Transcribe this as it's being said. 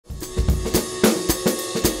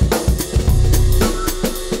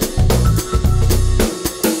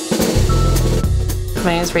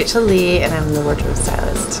name's Rachel Lee and I'm the wardrobe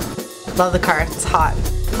stylist. Love the car, it's hot.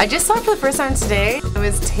 I just saw it for the first time today. I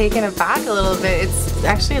was taken aback a little bit. It's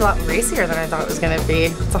actually a lot racier than I thought it was going to be.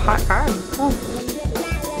 It's a hot car. Oh.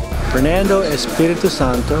 Fernando Espiritu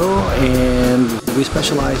Santo, and we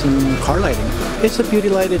specialize in car lighting. It's a beauty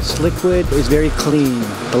light, it's liquid, it's very clean.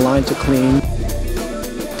 The lines are clean.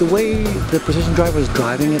 The way the Precision driver was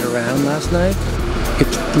driving it around last night,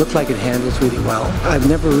 it looked like it handles really well. I've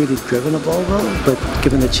never really driven a Volvo, but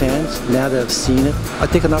given the chance, now that I've seen it, I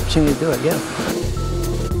take an opportunity to do it, yeah.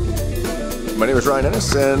 My name is Ryan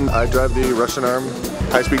Ennis and I drive the Russian Arm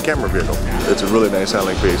high-speed camera vehicle. It's a really nice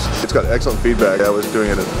handling piece. It's got excellent feedback. I was doing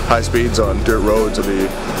it at high speeds on dirt roads and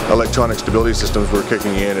the electronic stability systems were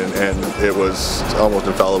kicking in and it was almost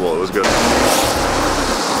infallible. It was good.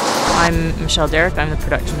 I'm Michelle Derrick, I'm the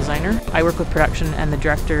production designer. I work with production and the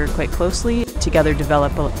director quite closely. Together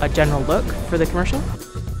develop a general look for the commercial.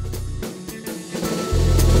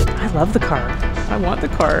 I love the car. I want the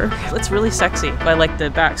car. It's really sexy. I like the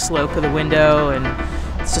back slope of the window and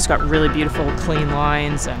it's just got really beautiful clean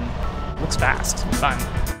lines and looks fast and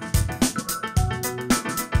fun.